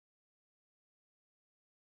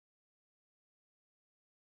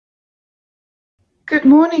Good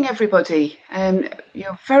morning, everybody.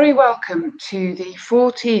 You're very welcome to the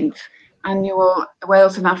 14th Annual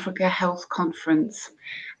Wales and Africa Health Conference.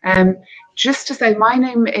 Just to say, my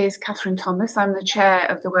name is Catherine Thomas. I'm the chair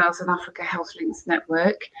of the Wales and Africa Health Links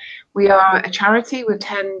Network. We are a charity with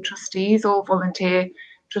 10 trustees, all volunteer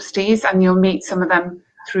trustees, and you'll meet some of them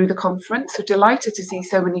through the conference. So delighted to see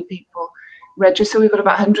so many people register. We've got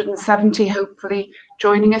about 170 hopefully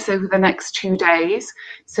joining us over the next 2 days.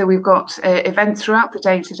 So we've got events throughout the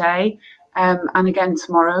day today and again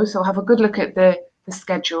tomorrow. So have a good look at the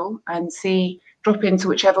schedule and drop into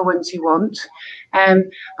whichever ones you want.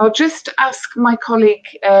 I'll just ask my colleague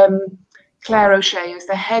Claire O'Shea, who's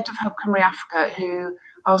the head of Hub Cymru Africa, who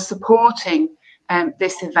are supporting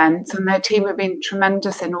this event, and their team have been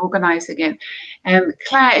tremendous in organising it.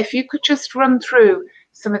 Claire, if you could just run through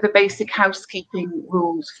some of the basic housekeeping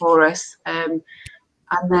rules for us, and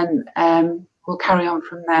then we'll carry on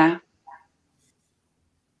from there.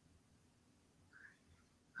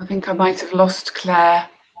 I think I might have lost Claire.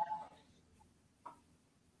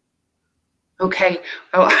 Okay,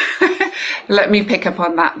 well, let me pick up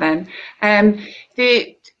on that then.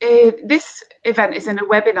 This event is in a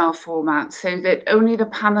webinar format so that only the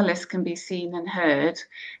panelists can be seen and heard.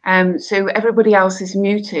 So everybody else is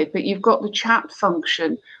muted, but you've got the chat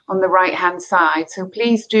function on the right-hand side. So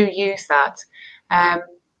please do use that.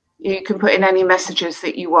 You can put in any messages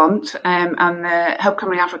that you want, and the Hub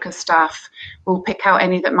Cymru Africa staff will pick out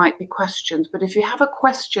any that might be questions. But if you have a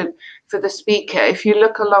question for the speaker, if you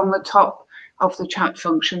look along the top of the chat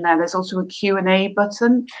function there's also a Q&A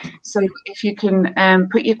button. So if you can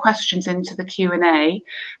put your questions into the Q&A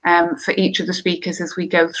for each of the speakers as we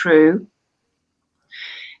go through.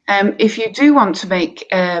 If you do want to make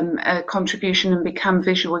a contribution and become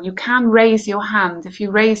visual, you can raise your hand. If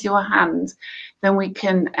you raise your hand, then we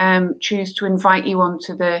can choose to invite you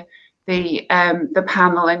onto the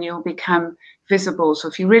panel and you'll become visible. So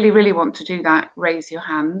if you really, really want to do that, raise your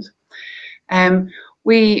hand.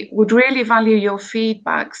 We would really value your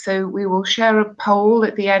feedback, so we will share a poll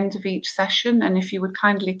at the end of each session, and if you would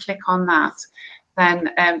kindly click on that, then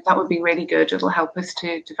that would be really good. It'll help us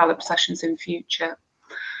to develop sessions in future.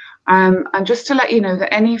 And just to let you know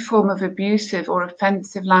that any form of abusive or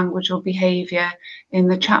offensive language or behaviour in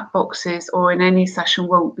the chat boxes or in any session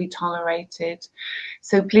won't be tolerated.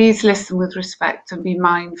 So please listen with respect and be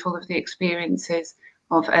mindful of the experiences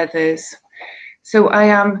of others. So I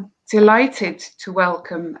am delighted to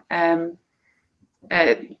welcome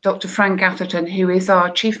Dr. Frank Atherton, who is our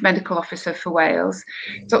Chief Medical Officer for Wales.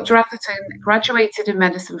 Dr. Atherton graduated in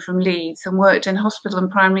medicine from Leeds and worked in hospital and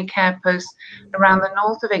primary care posts around the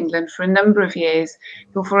north of England for a number of years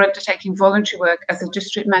before undertaking voluntary work as a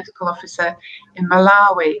district medical officer in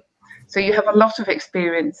Malawi. So you have a lot of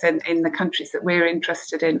experience in the countries that we're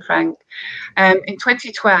interested in, Frank. In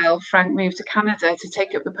 2012, Frank moved to Canada to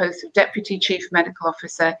take up the post of Deputy Chief Medical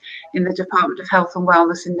Officer in the Department of Health and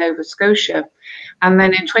Wellness in Nova Scotia. And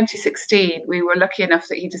then in 2016, we were lucky enough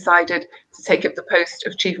that he decided to take up the post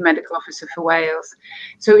of Chief Medical Officer for Wales.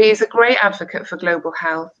 So he's a great advocate for global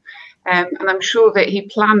health. And I'm sure that he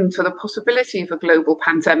planned for the possibility of a global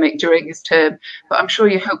pandemic during his term, but I'm sure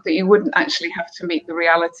you hope that you wouldn't actually have to meet the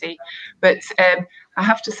reality. But I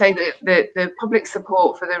have to say that the public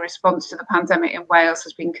support for the response to the pandemic in Wales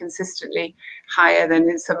has been consistently higher than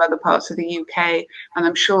in some other parts of the UK, and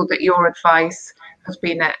I'm sure that your advice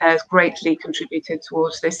has greatly contributed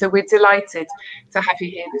towards this. So we're delighted to have you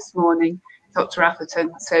here this morning, Dr.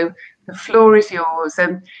 Atherton. So the floor is yours.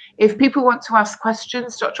 If people want to ask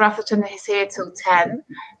questions, Dr. Atherton is here till 10,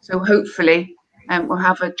 so hopefully we'll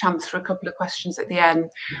have a chance for a couple of questions at the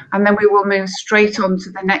end, and then we will move straight on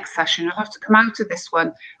to the next session. You'll have to come out of this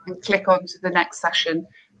one and click on to the next session,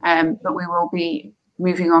 but we will be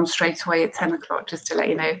moving on straight away at 10 o'clock, just to let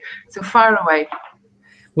you know. So fire away.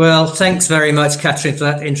 Well, thanks very much, Catherine, for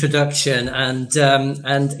that introduction, and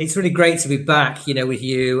it's really great to be back, you know, with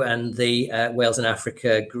you and the Wales and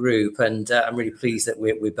Africa group, and I'm really pleased that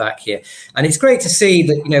we're back here. And it's great to see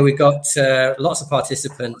that, you know, we've got lots of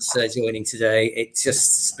participants joining today. It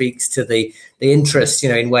just speaks to the interest, you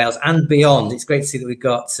know, in Wales and beyond. It's great to see that we've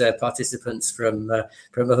got participants from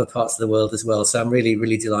other parts of the world as well. So I'm really,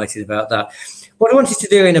 really delighted about that. What I wanted to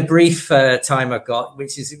do in a brief time I've got,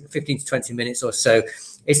 which is 15 to 20 minutes or so,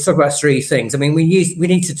 is talk about three things. I mean, we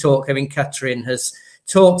need to talk. I mean, Catherine has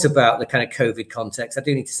talked about the kind of COVID context. I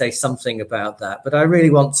do need to say something about that, but I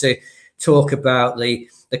really want to talk about the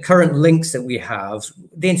current links that we have,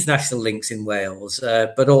 the international links in Wales,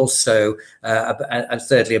 but also, and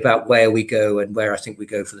thirdly, about where we go and where I think we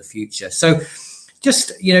go for the future. So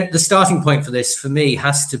just, the starting point for this, for me,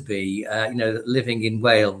 has to be, living in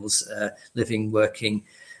Wales, living, working,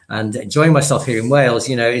 and enjoying myself here in Wales,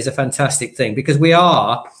 is a fantastic thing, because we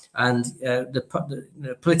are, and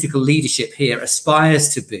the political leadership here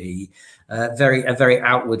aspires to be a very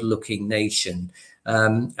outward-looking nation.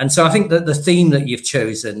 And so I think that the theme that you've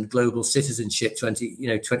chosen, global citizenship 20,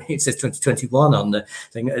 it says 2021 on the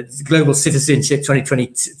thing, global citizenship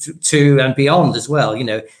 2022 and beyond as well,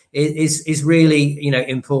 is really,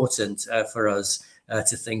 important for us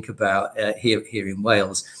to think about here in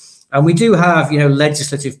Wales. And we do have,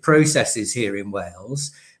 legislative processes here in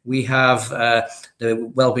Wales. We have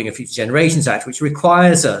the Wellbeing of Future Generations Act, which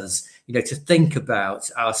requires us, to think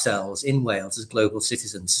about ourselves in Wales as global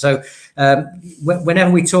citizens. So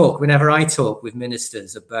whenever I talk with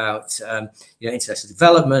ministers about international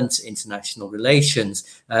development, international relations,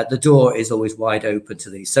 the door is always wide open to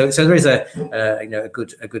these. So there is a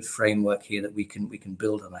good framework here that we can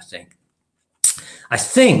build on. I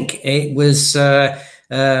think it was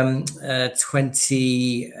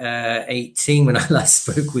 2018 when I last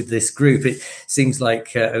spoke with this group. It seems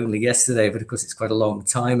like only yesterday, but of course it's quite a long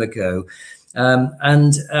time ago.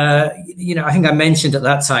 I think I mentioned at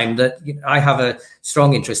that time that I have a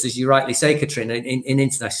strong interest, as you rightly say, Katrina, in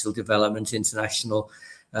international development, international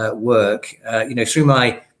work, through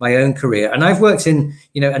my own career. And I've worked in,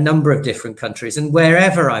 a number of different countries, and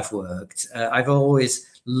wherever I've worked, I've always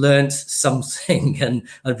learned something and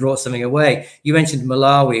brought something away. You mentioned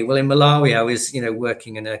Malawi. Well, in Malawi, I was,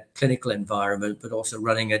 working in a clinical environment, but also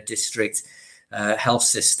running a district health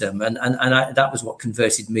system. And that was what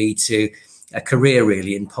converted me to a career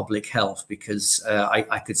really in public health, because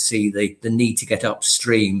I could see the need to get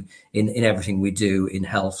upstream in everything we do in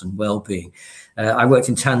health and well-being. I worked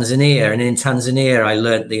in Tanzania, and in Tanzania, I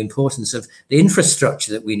learned the importance of the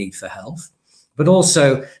infrastructure that we need for health, but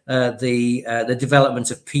also the development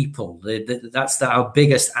of people. That's our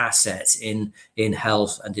biggest asset in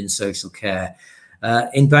health and in social care.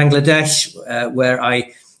 In Bangladesh, where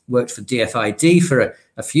I worked for DFID for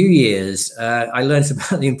a few years, I learned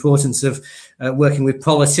about the importance of working with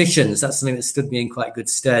politicians. That's something that stood me in quite good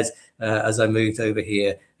stead as I moved over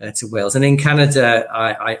here to Wales. And in Canada,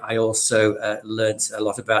 I also learned a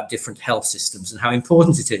lot about different health systems and how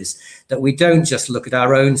important it is that we don't just look at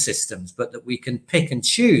our own systems, but that we can pick and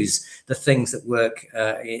choose the things that work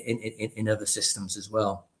in other systems as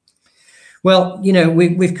well. Well,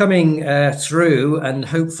 we're coming through, and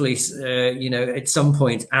hopefully, at some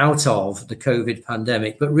point out of the COVID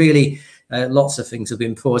pandemic, but really lots of things have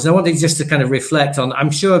been paused. And I wanted just to kind of reflect on, I'm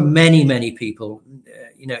sure many people,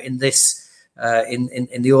 in this,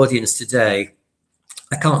 in the audience today,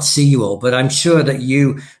 I can't see you all, but I'm sure that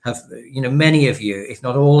you have, many of you, if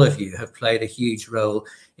not all of you, have played a huge role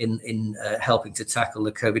in helping to tackle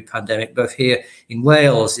the COVID pandemic, both here in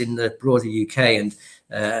Wales, in the broader UK, and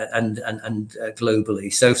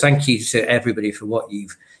globally. So thank you to everybody for what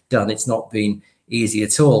you've done. It's not been easy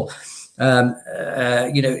at all. In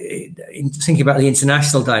thinking about the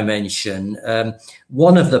international dimension,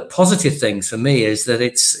 one of the positive things for me is that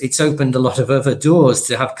it's opened a lot of other doors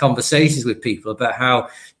to have conversations with people about how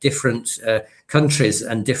different countries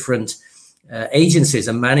and different agencies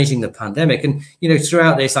are managing the pandemic. And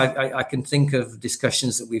throughout this, I can think of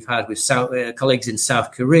discussions that we've had with colleagues in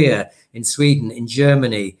South Korea, in Sweden, in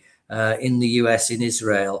Germany, in the US, in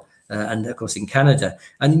Israel, and of course in Canada.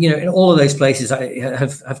 And in all of those places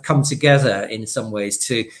have come together in some ways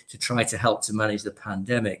to try to help to manage the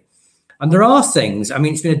pandemic. And there are things,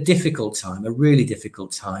 it's been a difficult time, a really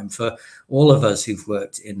difficult time for all of us who've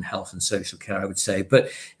worked in health and social care, I would say.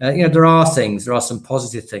 But, there are some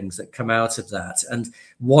positive things that come out of that. And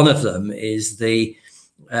one of them is the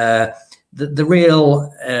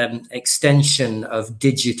real extension of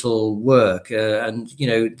digital work. And,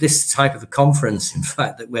 this type of a conference, in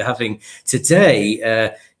fact, that we're having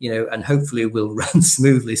today, and hopefully will run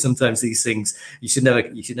smoothly. Sometimes these things, you should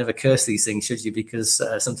never curse these things, should you? Because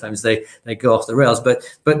sometimes they go off the rails. But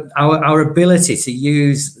our ability to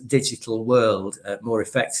use digital world more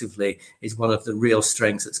effectively is one of the real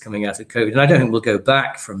strengths that's coming out of COVID. And I don't think we'll go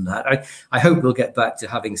back from that. I hope we'll get back to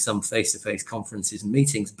having some face-to-face conferences and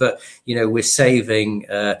meetings, but we're saving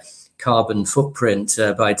carbon footprint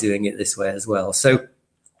by doing it this way as well. So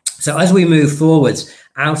So as we move forwards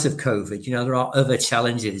out of COVID, there are other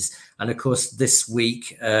challenges. And of course, this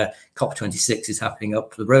week, COP26 is happening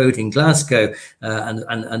up the road in Glasgow,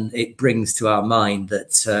 and it brings to our mind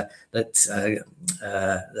that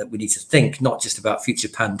we need to think not just about future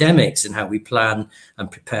pandemics and how we plan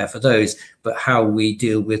and prepare for those, but how we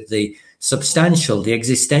deal with the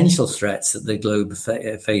existential threats that the globe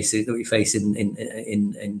faces, that we face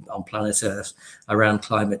on planet Earth around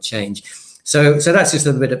climate change. So that's just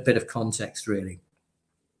a bit of context, really.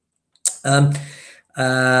 So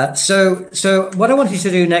what I wanted to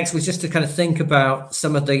do next was just to kind of think about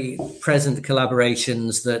some of the present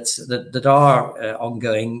collaborations that are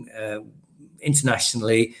ongoing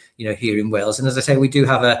internationally, here in Wales. And as I say, we do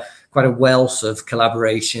have quite a wealth of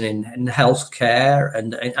collaboration in healthcare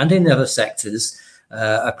and in other sectors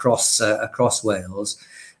across Wales.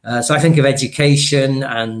 So I think of education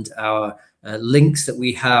and our links that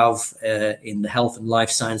we have in the health and life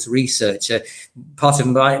science research. Part of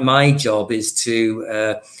my job is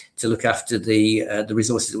to look after the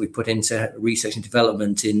resources that we put into research and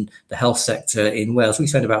development in the health sector in Wales. We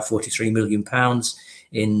spend about £43 million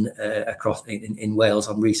in Wales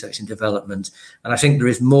on research and development, and I think there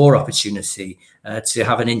is more opportunity to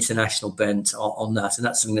have an international bent on that, and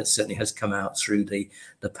that's something that certainly has come out through the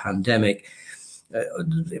pandemic.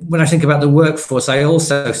 When I think about the workforce, I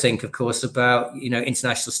also think, of course, about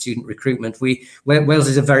international student recruitment. Wales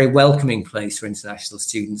is a very welcoming place for international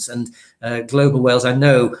students, and Global Wales, I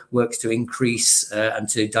know, works to increase and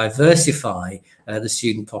to diversify the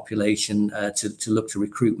student population, to look to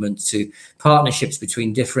recruitment, to partnerships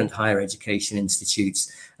between different higher education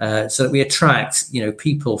institutes, so that we attract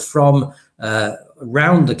people from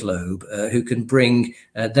around the globe who can bring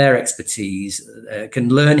their expertise, can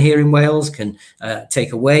learn here in Wales, can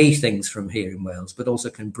take away things from here in Wales, but also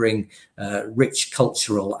can bring rich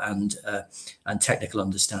cultural and technical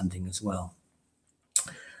understanding as well.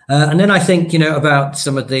 And then I think, about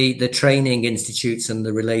some of the training institutes and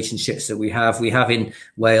the relationships that we have. We have in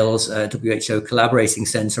Wales WHO Collaborating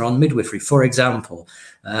Centre on Midwifery, for example,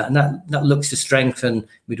 and that looks to strengthen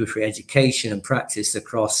midwifery education and practice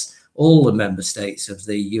across all the member states of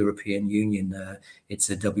the European Union. It's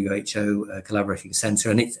a WHO collaborating centre,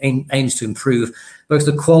 and it aims to improve both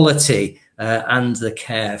the quality and the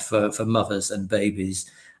care for mothers and babies.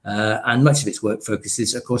 And much of its work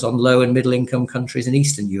focuses, of course, on low and middle income countries in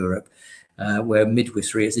Eastern Europe, where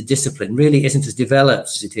midwifery as a discipline really isn't as developed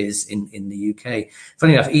as it is in the UK.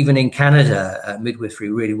 Funny enough, even in Canada, midwifery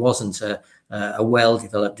really wasn't a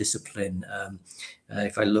well-developed discipline.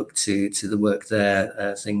 If I look to the work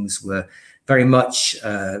there, things were very much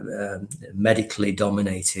medically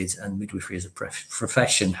dominated, and midwifery as a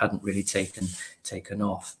profession hadn't really taken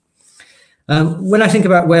off. When I think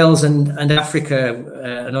about Wales and Africa,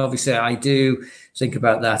 and obviously I do think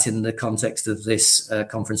about that in the context of this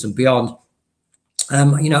conference and beyond,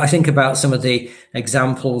 I think about some of the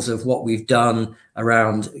examples of what we've done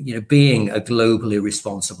around, being a globally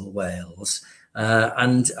responsible Wales.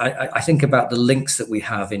 And I think about the links that we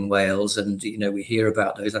have in Wales, and we hear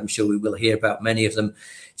about those. I'm sure we will hear about many of them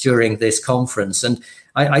during this conference. And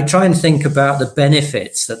I try and think about the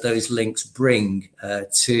benefits that those links bring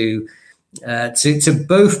to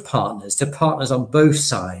both partners, to partners on both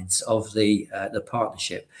sides of the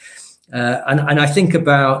partnership. And I think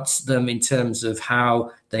about them in terms of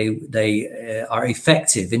how they are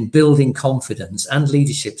effective in building confidence and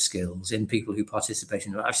leadership skills in people who participate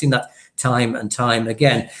in it. I've seen that time and time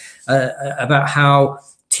again, about how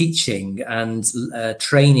teaching and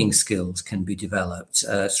training skills can be developed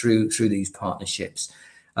through these partnerships,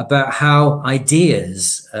 about how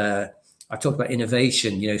ideas, I talked about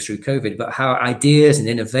innovation, through COVID, but how ideas and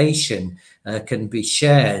innovation can be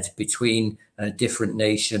shared between different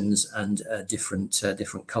nations and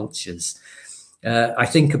different cultures. I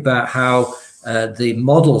think about how the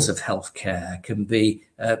models of healthcare can be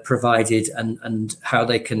provided and how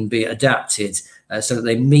they can be adapted so that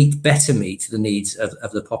they better meet the needs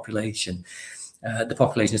of the population, the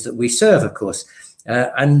populations that we serve, of course.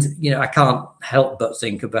 And I can't help but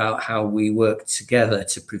think about how we work together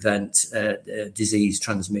to prevent disease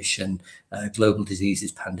transmission, global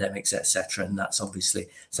diseases, pandemics, etc. And that's obviously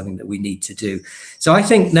something that we need to do. So I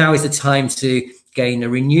think now is the time to gain a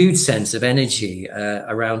renewed sense of energy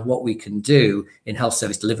around what we can do in health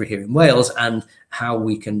service delivery here in Wales, and how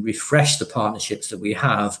we can refresh the partnerships that we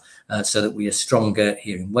have so that we are stronger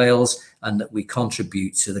here in Wales and that we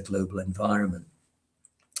contribute to the global environment.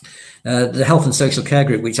 The Health and Social Care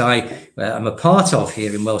Group, which I am a part of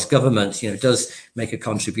here in Welsh Government, does make a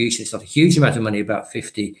contribution. It's not a huge amount of money, about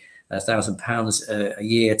 50 £1,000 a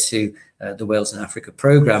year to the Wales and Africa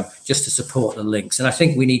programme, just to support the links. And I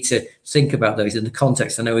think we need to think about those in the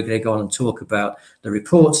context. I know we're going to go on and talk about the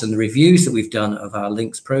reports and the reviews that we've done of our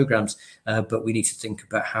links programmes, but we need to think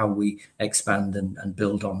about how we expand and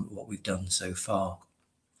build on what we've done so far.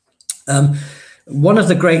 One of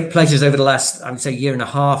the great pleasures over the last, I would say, year and a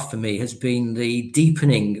half for me has been the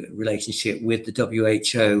deepening relationship with the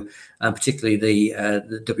WHO, and particularly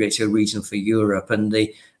the WHO region for Europe and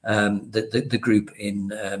the group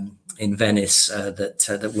in Venice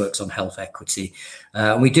that works on health equity.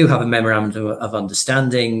 We do have a memorandum of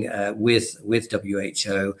understanding with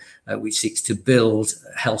WHO, which seeks to build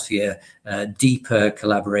healthier, deeper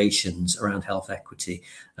collaborations around health equity.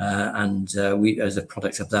 We, as a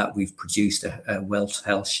product of that, we've produced a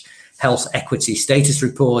health equity status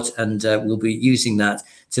report, and we'll be using that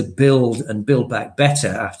to build back better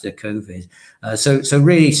after COVID. So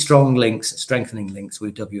really strong links, strengthening links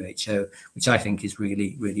with WHO, which I think is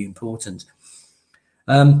really, really important.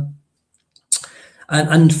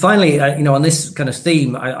 And finally, on this kind of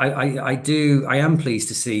theme, I am pleased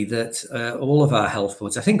to see that all of our health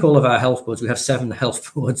boards, I think all of our health boards, we have 7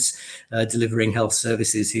 health boards delivering health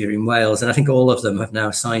services here in Wales, and I think all of them have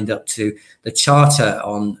now signed up to the Charter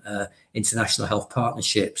on International Health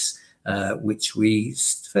Partnerships, which we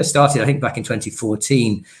first started, I think, back in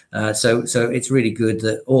 2014. So it's really good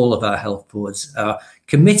that all of our health boards are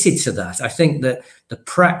committed to that. I think that the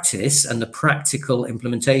practice and the practical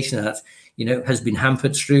implementation of that, has been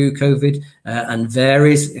hampered through COVID and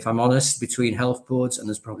varies, if I'm honest, between health boards, and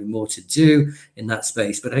there's probably more to do in that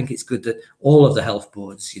space. But I think it's good that all of the health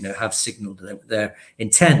boards, have signalled their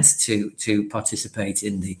intent to participate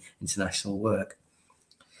in the international work.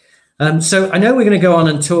 So I know we're going to go on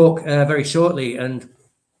and talk very shortly, and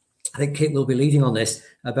I think Kit will be leading on this,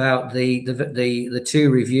 about the 2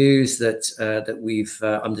 reviews that we've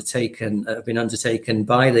been undertaken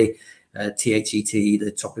by the THET,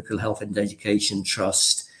 the Tropical Health and Education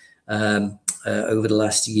Trust, over the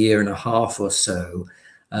last year and a half or so.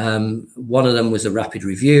 One of them was a rapid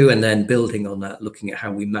review, and then building on that, looking at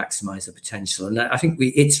how we maximise the potential. And I think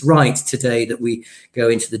it's right today that we go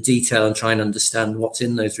into the detail and try and understand what's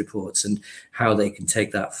in those reports and how they can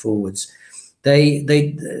take that forwards. They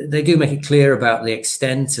do make it clear about the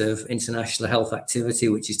extent of international health activity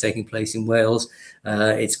which is taking place in Wales.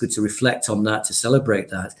 It's good to reflect on that, to celebrate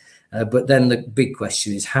that. But then the big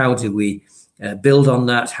question is, how do we build on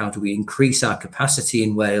that? How do we increase our capacity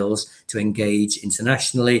in Wales to engage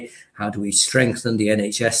internationally? How do we strengthen the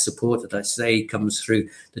NHS support that I say comes through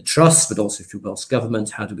the Trust, but also through Welsh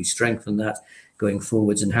Government? How do we strengthen that going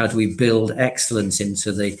forwards? And how do we build excellence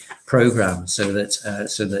into the programme so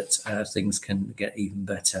that things can get even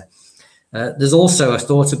better? There's also a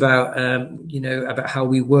thought about, about how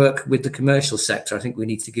we work with the commercial sector. I think we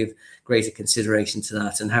need to give greater consideration to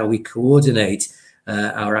that, and how we coordinate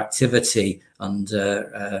our activity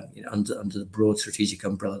under the broad strategic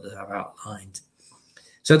umbrella that I've outlined.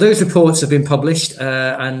 So those reports have been published,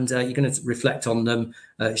 and you're going to reflect on them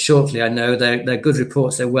shortly. I know they're good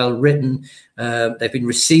reports. They're well written. They've been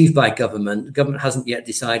received by government. The government hasn't yet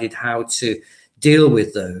decided how to deal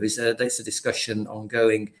with those. There's a discussion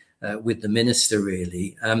ongoing with the minister,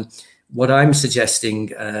 really. What I'm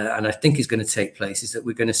suggesting, and I think is going to take place, is that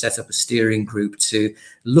we're going to set up a steering group to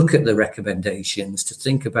look at the recommendations, to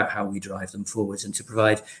think about how we drive them forwards, and to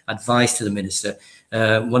provide advice to the minister.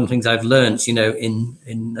 One of the things I've learned, in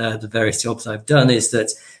the various jobs I've done, is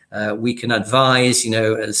that we can advise,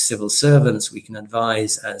 as civil servants, we can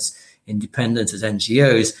advise as independent, as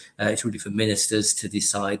NGOs. It's really for ministers to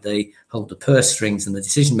decide. They hold the purse strings and the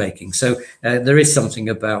decision making. So there is something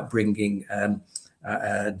about bringing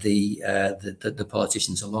the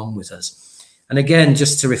politicians along with us. And again,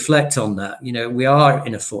 just to reflect on that, we are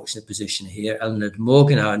in a fortunate position here. Eleanor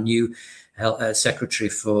Morgan, our new secretary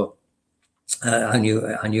for our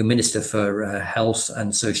new minister for health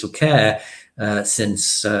and social care,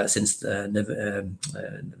 since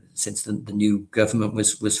the new government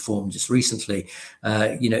was formed just recently.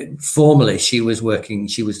 Formally she was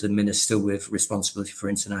the minister with responsibility for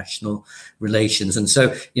international relations, and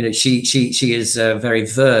so she is very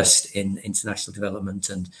versed in international development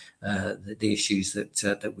and the issues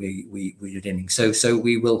that we're dealing. So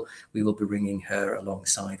we will be bringing her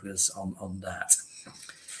alongside with us on that.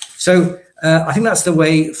 So I think that's the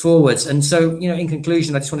way forwards. And so, in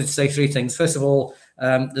conclusion, I just wanted to say 3 things. First of all,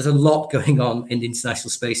 there's a lot going on in the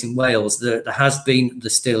international space in Wales. There has been,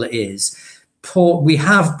 there still is. We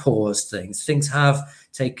have paused things. Things have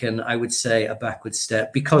taken, I would say, a backward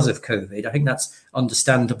step because of COVID. I think that's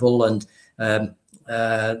understandable and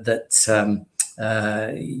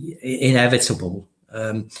inevitable.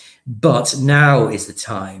 But now is the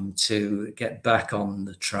time to get back on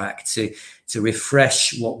the track, to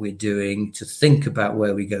refresh what we're doing, to think about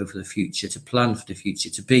where we go for the future, to plan for the future,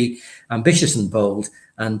 to be ambitious and bold,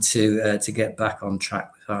 and to get back on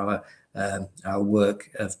track with our work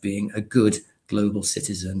of being a good global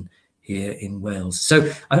citizen here in Wales.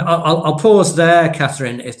 So I'll pause there,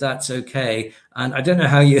 Catherine, if that's okay. And I don't know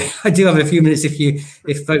how you. I do have a few minutes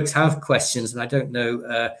if folks have questions, and I don't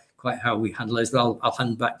know quite how we handle those, but I'll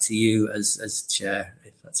hand back to you as chair,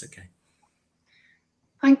 if that's okay.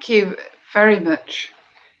 Thank you very much.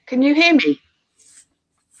 Can you hear me?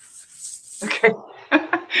 Okay.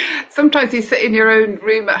 Sometimes you sit in your own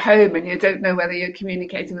room at home and you don't know whether you're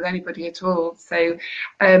communicating with anybody at all. So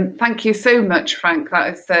thank you so much, Frank.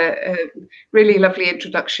 That is a really lovely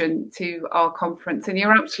introduction to our conference. And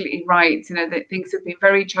you're absolutely right, you know, that things have been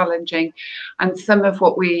very challenging and some of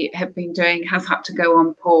what we have been doing has had to go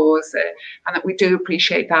on pause, and that we do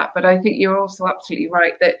appreciate that. But I think you're also absolutely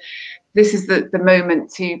right that this is the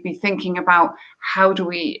moment to be thinking about how do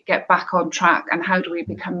we get back on track and how do we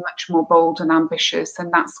become much more bold and ambitious.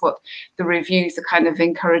 And that's what the reviews are kind of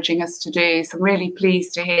encouraging us to do. So I'm really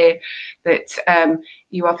pleased to hear that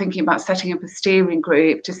you are thinking about setting up a steering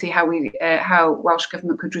group to see how Welsh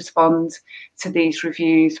Government could respond to these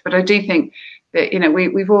reviews. But I do think that, you know,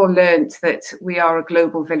 we've all learned that we are a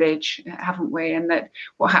global village, haven't we? And that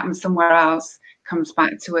what happens somewhere else comes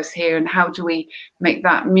back to us here, and how do we make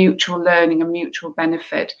that mutual learning and mutual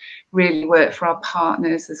benefit really work for our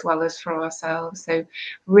partners as well as for ourselves. So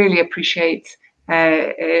really appreciate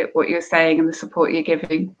what you're saying and the support you're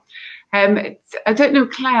giving. I don't know,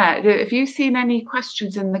 Claire, have you seen any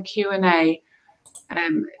questions in the Q&A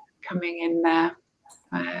coming in there?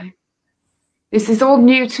 This is all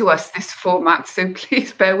new to us, this format, so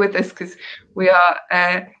please bear with us because we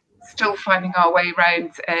are still finding our way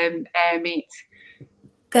around AirMeet.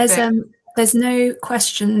 There's no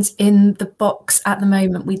questions in the box at the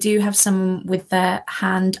moment. We do have someone with their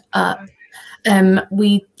hand up.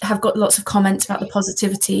 We have got lots of comments about the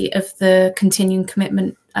positivity of the continuing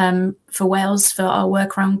commitment for Wales for our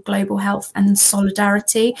work around global health and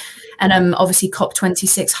solidarity, and obviously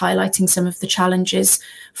COP26 highlighting some of the challenges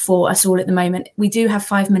for us all at the moment. We do have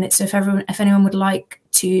 5 minutes, so if anyone would like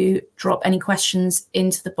to drop any questions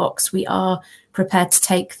into the box, we are prepared to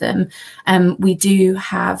take them. We do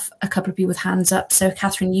have a couple of people with hands up. So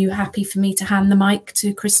Catherine, you happy for me to hand the mic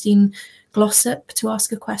to Christine Glossop to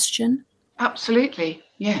ask a question? Absolutely,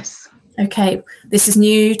 yes. Okay, this is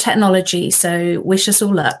new technology, so wish us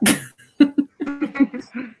all luck.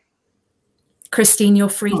 Christine, you're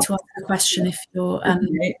free to ask a question if you're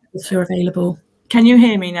available. Can you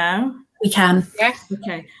hear me now? We can. Yes.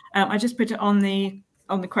 Okay. I just put it on the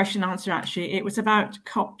question answer. Actually, it was about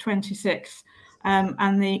COP26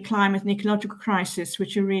 and the climate and ecological crisis,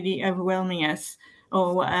 which are really overwhelming us,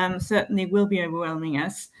 or certainly will be overwhelming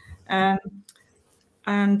us.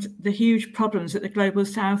 And the huge problems that the Global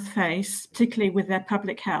South face, particularly with their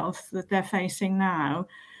public health that they're facing now.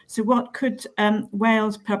 So what could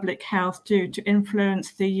Wales Public Health do to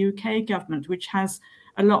influence the UK government, which has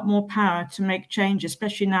a lot more power to make changes,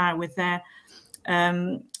 especially now with their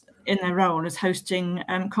in their role as hosting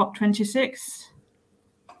COP26?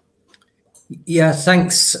 Yeah,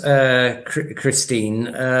 thanks, Christine.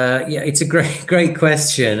 Yeah, it's a great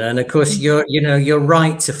question, and of course, you're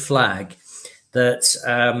right to flag that,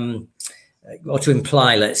 or to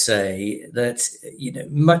imply, let's say, that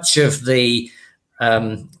much of the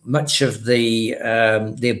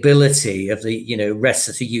ability of the rest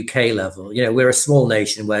of the UK level. We're a small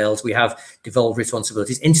nation, Wales. We have devolved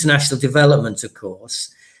responsibilities. International development, of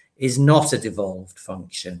course, is not a devolved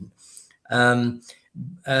function. So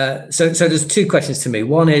there's two questions to me.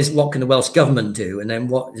 One is, what can the Welsh government do, and then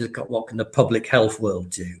what can the public health world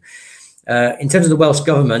do? In terms of the Welsh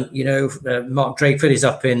government, Mark Drakeford is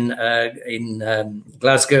up in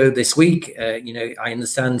Glasgow this week. I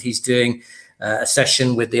understand he's doing a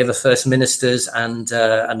session with the other First Ministers and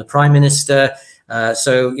the Prime Minister.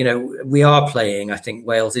 So we are playing. I think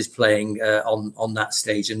Wales is playing on that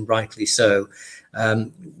stage, and rightly so.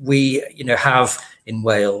 We have in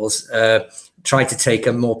Wales tried to take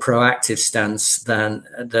a more proactive stance than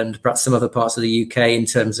perhaps some other parts of the UK in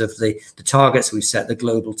terms of the targets we've set, the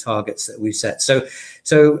global targets that we've set. So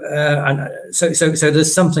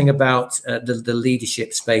there's something about the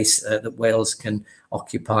leadership space that Wales can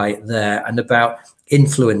occupy there, and about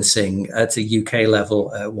influencing to UK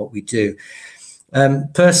level what we do.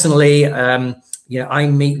 Personally, I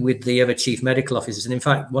meet with the other chief medical officers, and in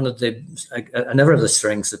fact, another of the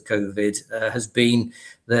strengths of COVID has been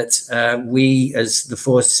that we, as the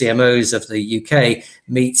four CMOs of the UK,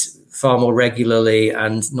 meet far more regularly,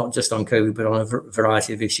 and not just on COVID, but on a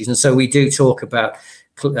variety of issues. And so we do talk about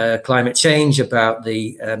climate change, about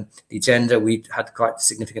the agenda. We had quite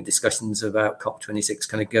significant discussions about COP26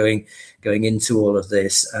 kind of going into all of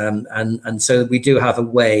this, and so we do have a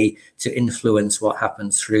way to influence what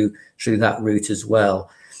happens through that route as well.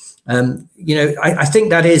 You know, I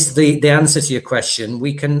think that is the answer to your question.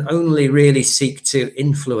 We can only really seek to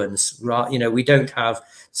influence. You know, we don't have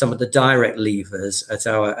some of the direct levers at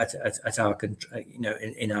our you know,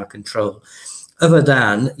 in our control, other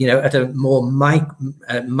than, you know, at a more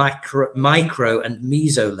micro and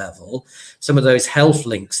meso level, some of those health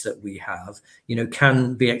links that we have, you know,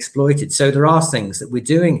 can be exploited. So there are things that we're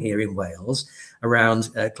doing here in Wales around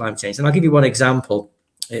climate change, and I'll give you one example,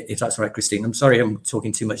 if that's all right, Christine. I'm sorry I'm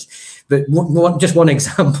talking too much, but just one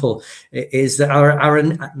example is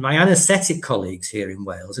that my anaesthetic colleagues here in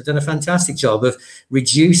Wales have done a fantastic job of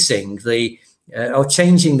reducing or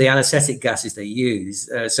changing the anaesthetic gases they use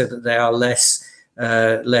so that they are less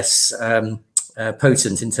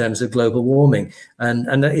potent in terms of global warming,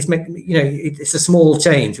 and it's you know, it's a small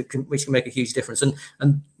change which can make a huge difference, and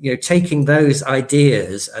you know, taking those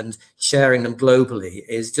ideas and sharing them globally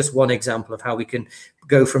is just one example of how we can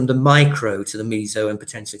go from the micro to the meso and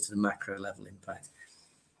potentially to the macro level impact.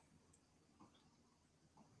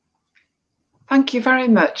 Thank you very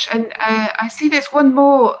much. And I see there's one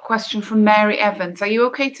more question from Mary Evans. Are you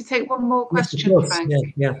okay to take one more question, yes, Frank?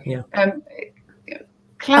 Yeah.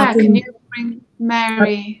 Claire, can you bring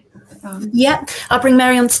Mary on? Yeah, I'll bring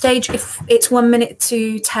Mary on stage. If it's 1 minute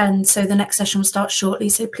to 10, so the next session will start shortly.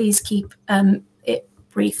 So please keep it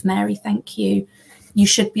brief, Mary. Thank you. You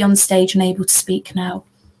should be on stage and able to speak now.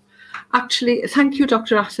 Actually, thank you,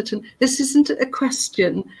 Dr. Atherton. This isn't a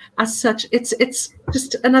question as such. It's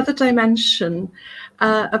just another dimension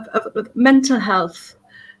of mental health,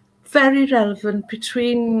 very relevant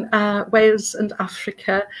between Wales and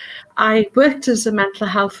Africa. I worked as a mental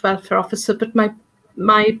health welfare officer, but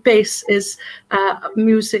my base is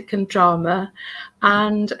music and drama.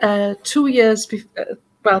 And 2 years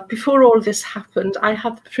before all this happened, I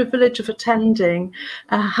had the privilege of attending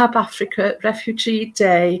Hub Africa Refugee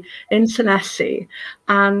Day in Llanelli,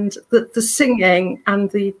 and the singing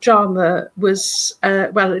and the drama was,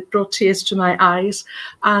 well, it brought tears to my eyes.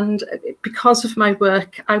 And because of my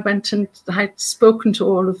work, I went and I'd spoken to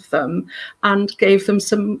all of them and gave them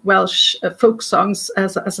some Welsh folk songs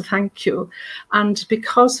as a thank you. And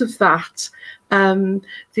because of that,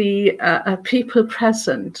 the people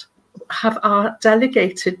present have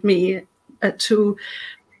delegated me to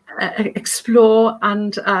explore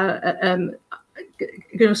and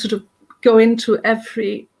you know, sort of go into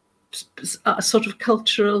every sort of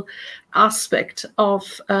cultural aspect of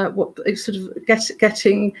what sort of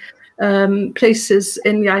getting places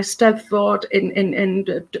in the Eisteddfod, in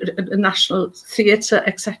the National Theatre,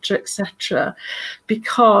 etc.,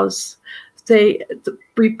 because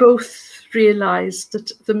we both realised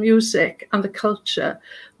that the music and the culture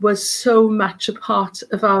was so much a part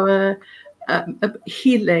of our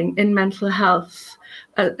healing in mental health.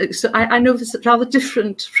 So I know this is rather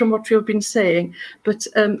different from what you've been saying, but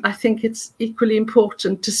I think it's equally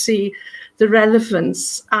important to see the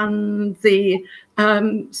relevance and the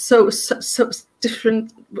so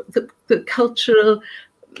different, the cultural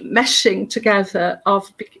meshing together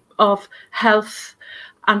of health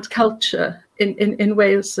and culture in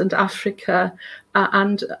Wales and Africa,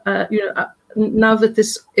 and you know, now that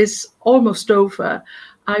this is almost over,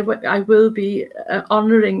 I will be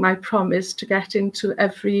honouring my promise to get into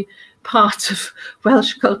every part of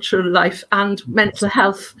Welsh cultural life and mental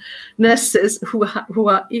health nurses who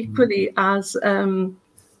are equally as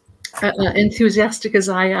enthusiastic as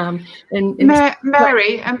I am.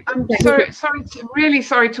 Mary, I'm really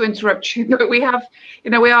sorry to interrupt you, but we have,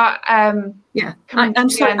 you know, we are coming to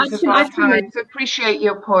the end of our time, so appreciate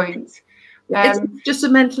your point. It's just a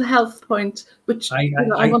mental health point, which I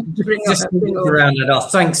wanted to bring up. To round it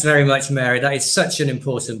off, thanks very much, Mary. That is such an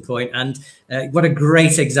important point, and what a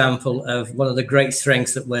great example of one of the great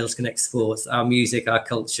strengths that Wales can export: our music, our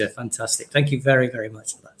culture. Fantastic. Thank you very, very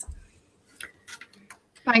much for that.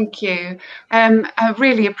 Thank you. I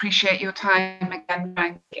really appreciate your time again,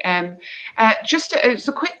 Frank. Just as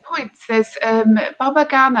a quick point, there's Baba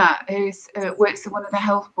Ghana, who works in one of the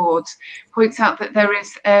health boards, points out that there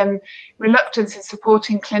is reluctance in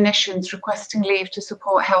supporting clinicians requesting leave to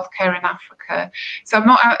support healthcare in Africa. So I'm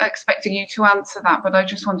not expecting you to answer that, but I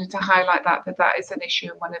just wanted to highlight that is an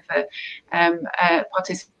issue, and one of the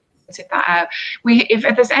participants that out. If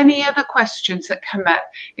there's any other questions that come up,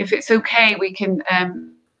 if it's okay, we can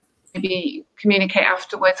maybe communicate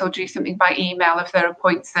afterwards or do something by email if there are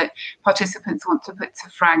points that participants want to put to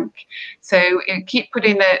Frank. So keep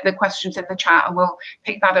putting the questions in the chat, and we'll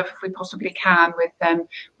pick that up if we possibly can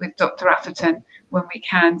with Dr. Atherton when we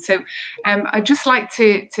can. So I'd just like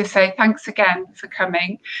to say thanks again for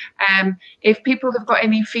coming. If people have got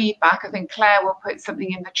any feedback, I think Claire will put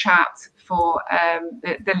something in the chat for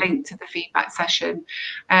the link to the feedback session.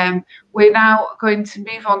 We're now going to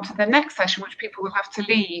move on to the next session, which people will have to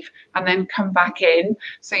leave and then come back in.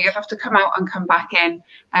 So you'll have to come out and come back in,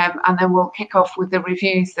 and then we'll kick off with the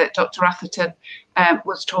reviews that Dr. Atherton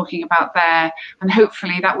was talking about there. And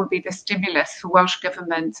hopefully that will be the stimulus for Welsh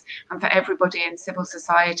Government and for everybody in civil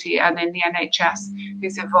society and in the NHS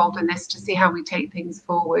who's involved in this, to see how we take things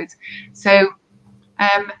forward. So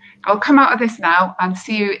I'll come out of this now and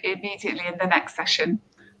see you immediately in the next session.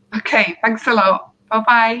 Okay, thanks a lot.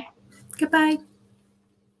 Bye-bye. Goodbye.